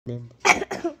Remember.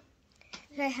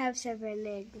 I have 7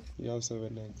 eggs. You have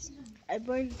 7 eggs. I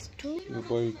boiled 2. You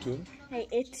boiled 2. I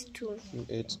ate 2. You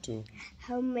ate 2.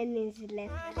 How many is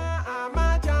left? Mama, I'm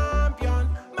a champion.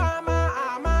 Mama,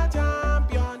 I'm a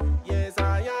champion. Yes,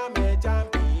 I am a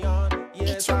champion.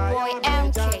 Yes, It's your boy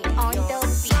MK on the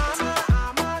beat.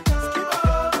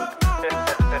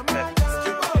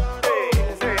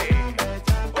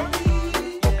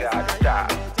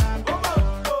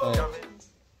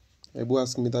 Ebu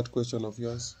ask me that question of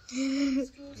yours.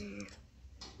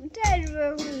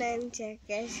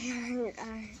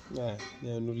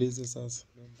 Niulize sasa.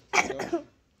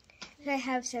 I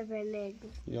have 7 eggs.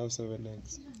 You have 7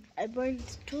 eggs. I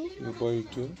boiled 2. You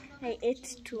boiled 2. I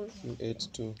ate 2. You ate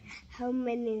 2. How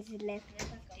many is left?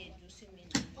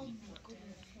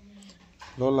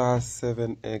 Lola has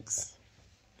 7 eggs.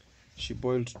 She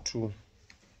boiled 2.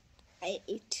 I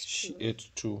ate 2. She ate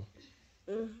 2.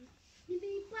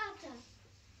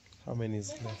 How many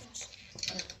is left?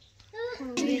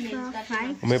 3, 4,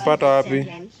 5. Umepata wapi?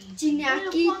 Chini ya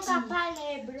kiti.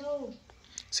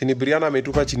 Sini Briana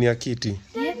ametupa chini ya kiti.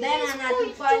 Bena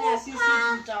anatufanya sisi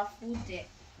tutafute.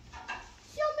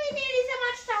 Sio mimi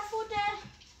nilisema tutafute.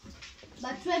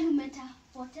 But wewe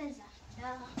umetapoteza.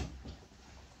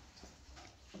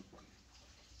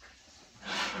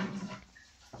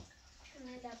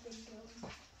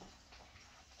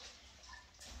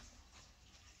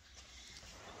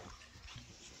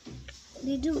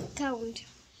 Did you count?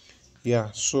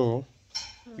 Yeah, so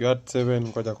you had 7.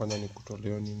 Ngoja kwanza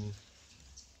nikutoleo nini.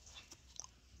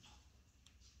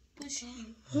 Push.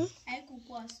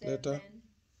 Haikuwa 7.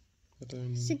 Leta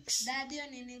nini? 6. Daddy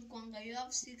nini kwanga you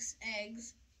have 6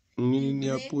 eggs. Nini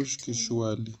ya push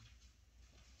kishuali.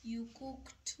 You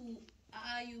cook 2.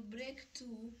 You break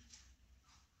 2.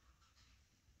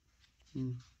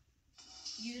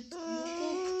 You cook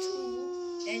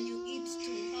 2 and you eat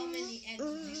 2. How many eggs do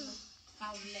you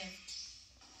have left?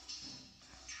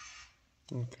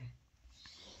 Okay.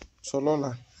 So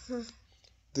Lola,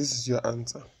 this is your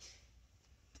answer.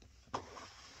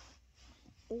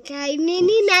 Kai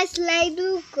nini na slide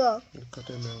huko?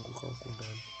 Nikate imeanguka huko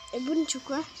ndani. Hebu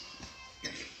nichukue.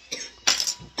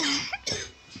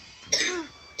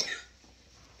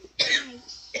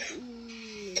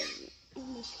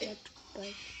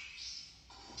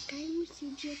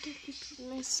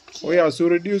 Oya, so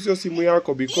reduce your simu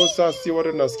yako because sasa si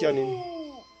wote nasikia nini.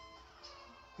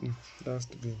 That's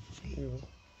the game.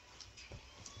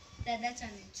 Dada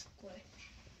chanichukue.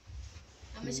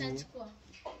 Ameshachukua.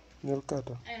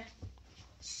 Nilikata.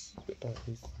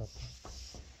 Iko hapa.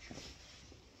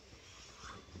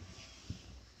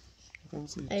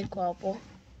 Iko hapo.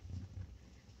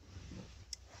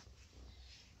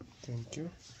 Thank you.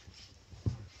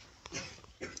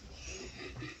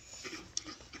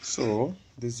 So,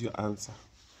 this is your answer.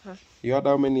 You had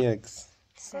how many eggs?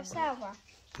 Sawa.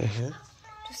 Uh-huh.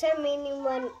 Tuseme ni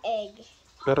 1 egg.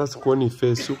 Let us go on your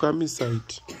face. You can miss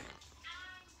sight.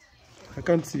 I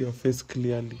can't see your face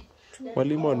clearly.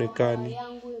 Mwalimu onekani.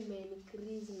 Yangu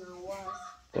ime-increase na worse.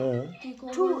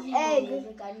 2 egg.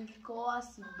 Kiko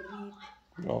worse break.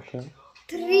 Okay.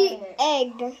 3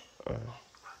 egg.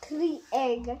 3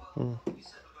 egg.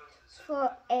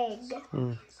 4 egg.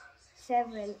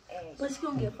 7 egg. Basi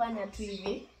ungefanya tu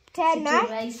hivi. Tena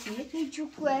Rahisi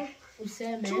nichukue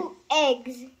useme 2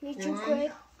 eggs.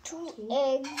 Nichukue 2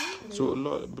 eggs. So,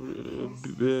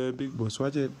 big boss,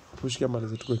 waje push camera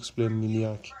zetu ku explain nini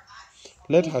yake.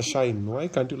 Let her shine. Why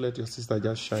can't you let your sister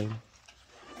just shine?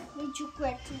 Nichukue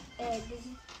 2 eggs.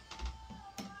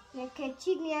 Neke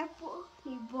chini hapo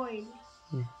ni boil.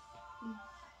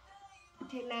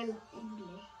 Tena ile.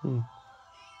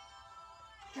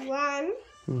 1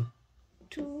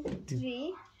 2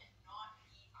 3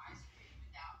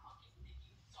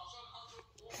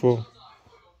 4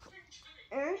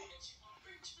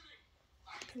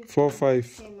 4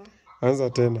 5. Anza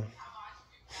tena.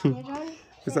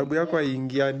 Hesabu yako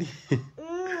haingiani.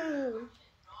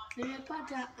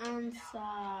 nimepata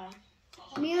answer.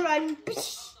 Miron.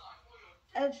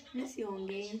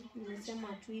 Nisiongei, nimesema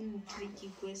tu ni tricky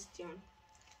question.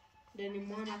 Ndio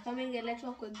nimeona kama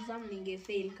ingeletwa kwa exam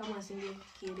ningefail kama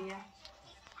singefikiria.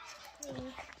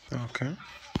 Okay.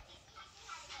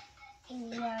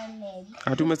 1 egg.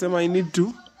 Atumesema I need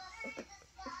to.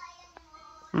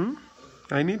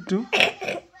 I need to.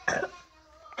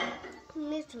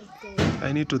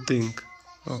 I need to think.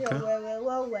 Okay. So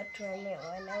wewe tuone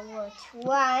wana watch.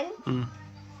 1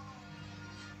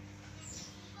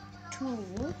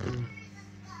 2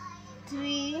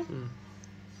 3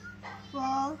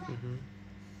 4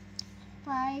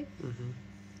 5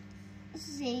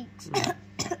 6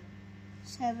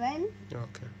 7.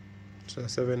 Okay. So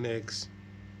 7 eggs.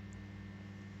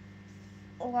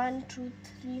 1, 2,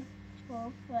 3,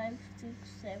 4, 5, 6,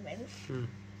 7.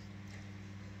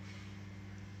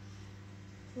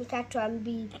 Nikatoa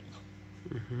 2.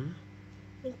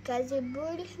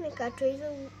 Nikazibuli, nikatoa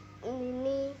hizo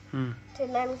nini.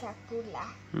 Tena nikakula.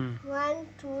 1,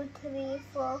 2, 3,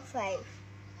 4, 5.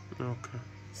 Okay.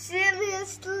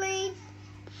 Seriously?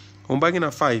 Umbaki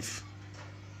na 5.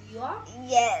 You are?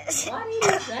 Yes. What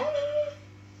did you say?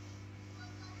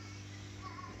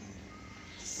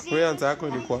 Wewe answer yako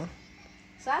ilikuwa?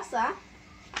 Sasa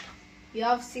you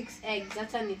have 6 eggs.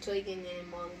 Hata nitoe yenye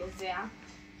nimeongezea.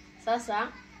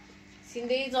 Sasa si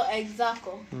ndio hizo eggs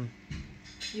zako?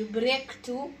 You break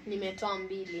 2, nimetoa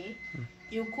 2.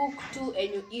 You cook 2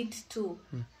 and you eat 2.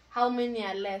 How many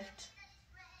are left?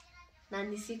 Na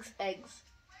ni 6 eggs.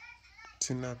 It's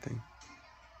nothing.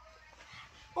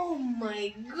 Oh my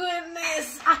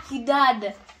goodness.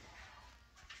 Akidad.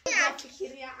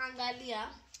 Nafikiria angalia.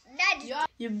 Dad.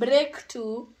 You break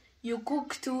 2, you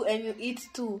cook 2 and you eat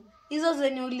 2. Hizo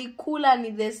zenye ulikula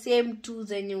ni the same 2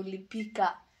 zenye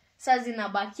ulipika. Sasa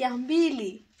zinabakia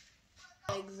 2.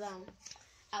 Exam.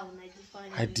 Au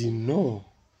unajifanya. I didn't know.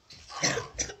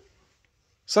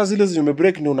 Sasa zile zenye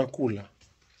umebreak ndio unakula.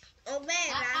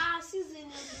 Omera. Si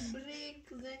zenye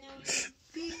break, zenye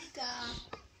ulipika.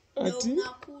 Ati? Ndio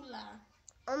unakula.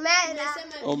 Omera.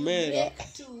 Unasema Omera. you break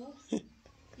 2,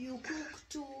 you cook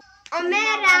 2.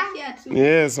 Omera.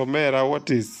 Yes, Omera, what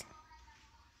is?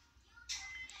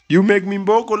 You make me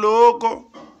mboko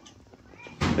loco.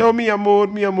 Yo, mi amor,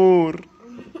 mi amor.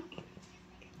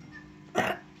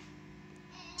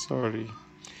 Sorry.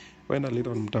 Wena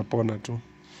Little mtapona tu.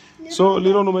 So,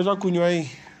 Little umesha kunywa hii?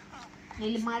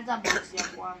 Nilimaliza box ya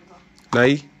kwanza. Na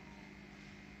hii?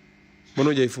 Mbona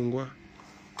hujaifungua?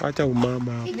 Acha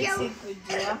umama hapo.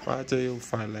 Sikujua. Acha hiyo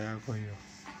ufala yako hiyo.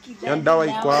 Yaani dawa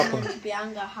iko hapa.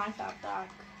 Nipeanga heart attack.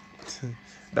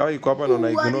 Dawa iko hapa na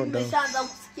unaignore dawa. Nimeshaanza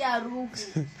kusikia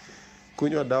harufu.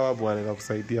 Kunywa dawa bwana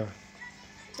inakusaidia.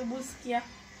 Hebu sikia.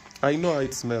 I know how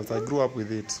it smells. I grew up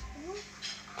with it.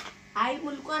 Ai,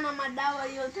 mulikuwa na madawa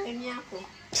hiyo time yako?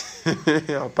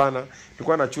 Hapana,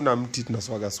 nilikuwa nachuna mti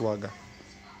tunaswaga swaga.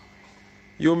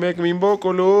 You make me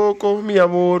mboko loco, mi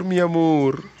amor, mi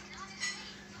amor.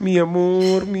 Mi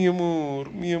amor, mi amor,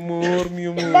 mi amor, mi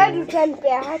amor. Dad, you can be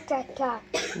a heart attack.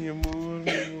 Mi amor,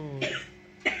 mi amor.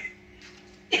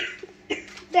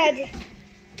 Dad.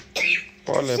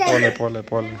 Pole, pole, pole,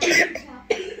 pole.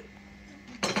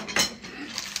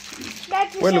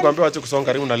 Dad, Wewe nilikwambia acha kusonga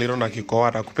karibu na Lilo na kikoa,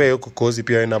 atakupea hiyo kokozi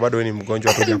pia na bado wewe ni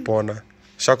mgonjwa hujapona.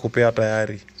 Shakupea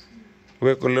tayari.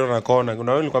 Wewe Lilo na kona, na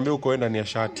wewe nilikwambia uko ndani ya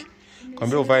shati.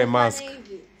 Kwambia uvae mask.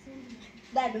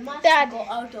 Dad, go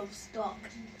out of stock.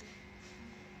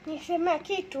 nisema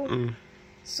kitu.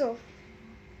 So,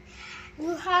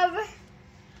 you have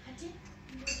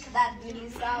Dad,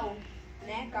 nilisahau.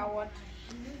 Neka what?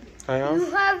 I have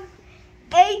you have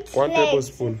 8 1 legs.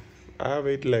 tablespoon. I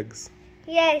have 8 legs.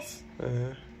 Yes.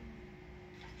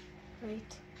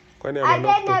 Wait. Kwani And ama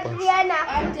then octopus?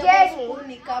 Brianna, One Jenny. tablespoon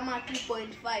ni kama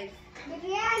 2.5.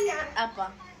 Brianna,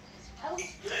 Hapa.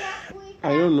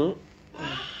 I don't know.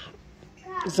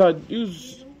 So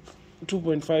use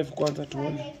 2.5 kwanza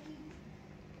tuone.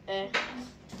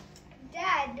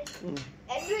 Dad,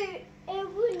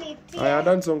 every nitie. Aya,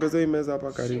 dance ongezea hii meza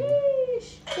hapa karibu.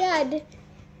 Dad,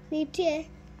 nitie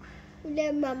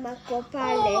ule mama kwa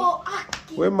pale.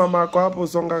 We mama ako hapo,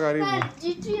 songa karibu.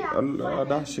 Jitia.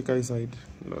 Ada shika hii side.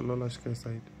 Lola shika hii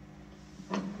side.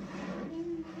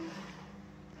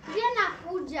 Brianna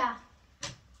kuja.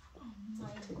 Oh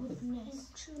my goodness.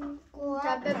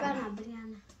 Tabeba na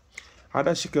Brianna.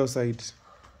 Ada shika hiyo side.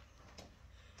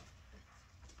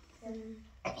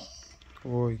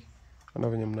 Oi. Ana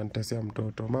venye mnanitesia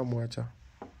mtoto. Mama acha.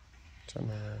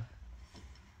 Chana.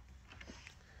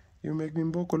 You make me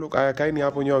mboko look. Aya, kaini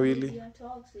hapo nyoa wili.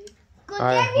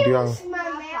 Aya, ndio hao.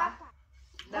 Simame hapa.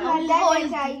 Dada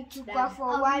itaichukua for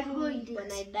 1 minute.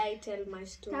 When I die, tell my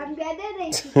story. Tambia dada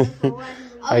itaichukua for 1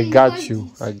 minute. I got you.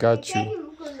 I got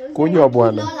you. Kunywa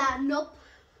bwana. Lola, nope.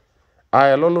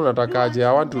 Aya, Lolo unatakaje?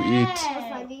 I want to eat.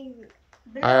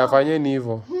 Aya, fanyeni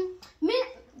hivyo.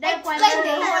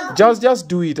 Just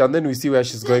do it and then we see where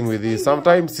she's going with this.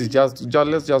 Sometimes it's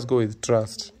let's just go with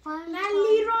trust.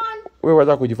 Wewe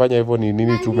wacha kujifanya hivyo ni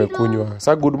nini tumekunywa.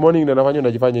 Sasa good morning ndio nafanya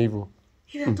unajifanya hivyo.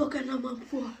 Inatoka na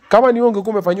mapua. Kama ni wewe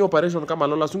ungekuwa umefanyia operation kama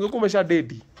Lola, ungekuwa umesha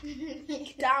dedi.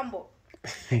 Kitambo.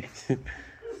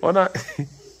 Ona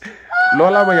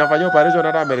Lola mwenye afanyia operation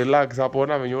hata amerelax hapo,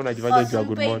 ona mwenye unajifanya jua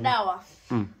good morning. Dawa.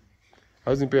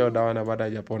 Hauzi mpea dawa na baada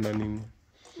hajapona nini.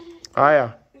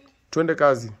 Haya, twende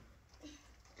kazi.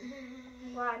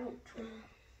 1, 2.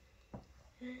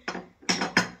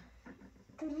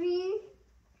 3,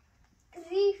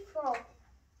 4,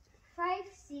 5,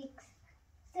 6,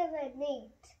 7,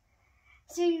 8.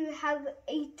 So you have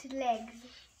 8 legs.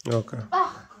 Okay.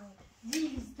 Oh,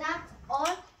 geez, that's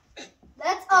all.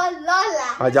 That's all,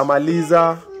 Lola.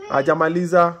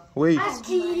 Hajamaliza. Wait.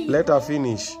 Let her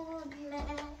finish.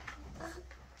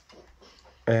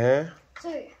 So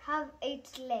you have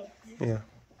 8 legs. Yeah.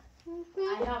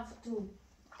 I have 2.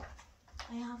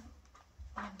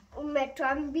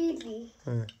 Umetoa mbili.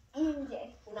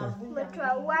 Nje.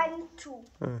 Umetoa 1, 2.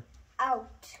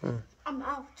 Out. I'm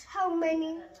out. How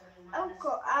many?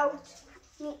 Uko out.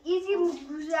 Ni hizi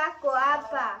mguu zako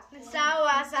hapa.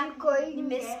 Sawa, Ziko nje.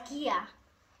 nimesikia.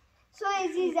 So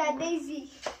hizi za Daisy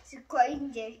ziko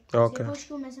nje. Okay.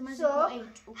 So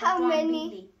how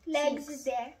many legs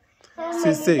there? How See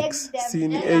many 6. legs there? See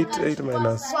 8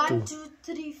 minus 2. 1, 2,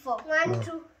 3, 4. 1,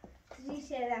 2, 3,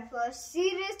 7, 4.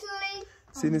 Seriously?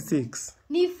 See 6.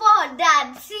 Ni 4,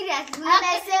 Dad. Seriously.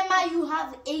 Amesema you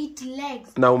have 8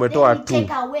 legs. Na umetoa Then you 2.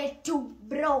 take away 2.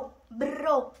 Bro.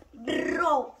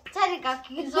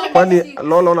 Kwani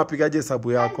Lola unapigaje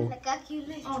hesabu yako?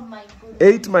 Oh my god.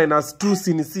 8 minus 2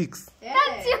 si ni 6.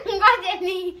 Ngoja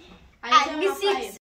ni 6.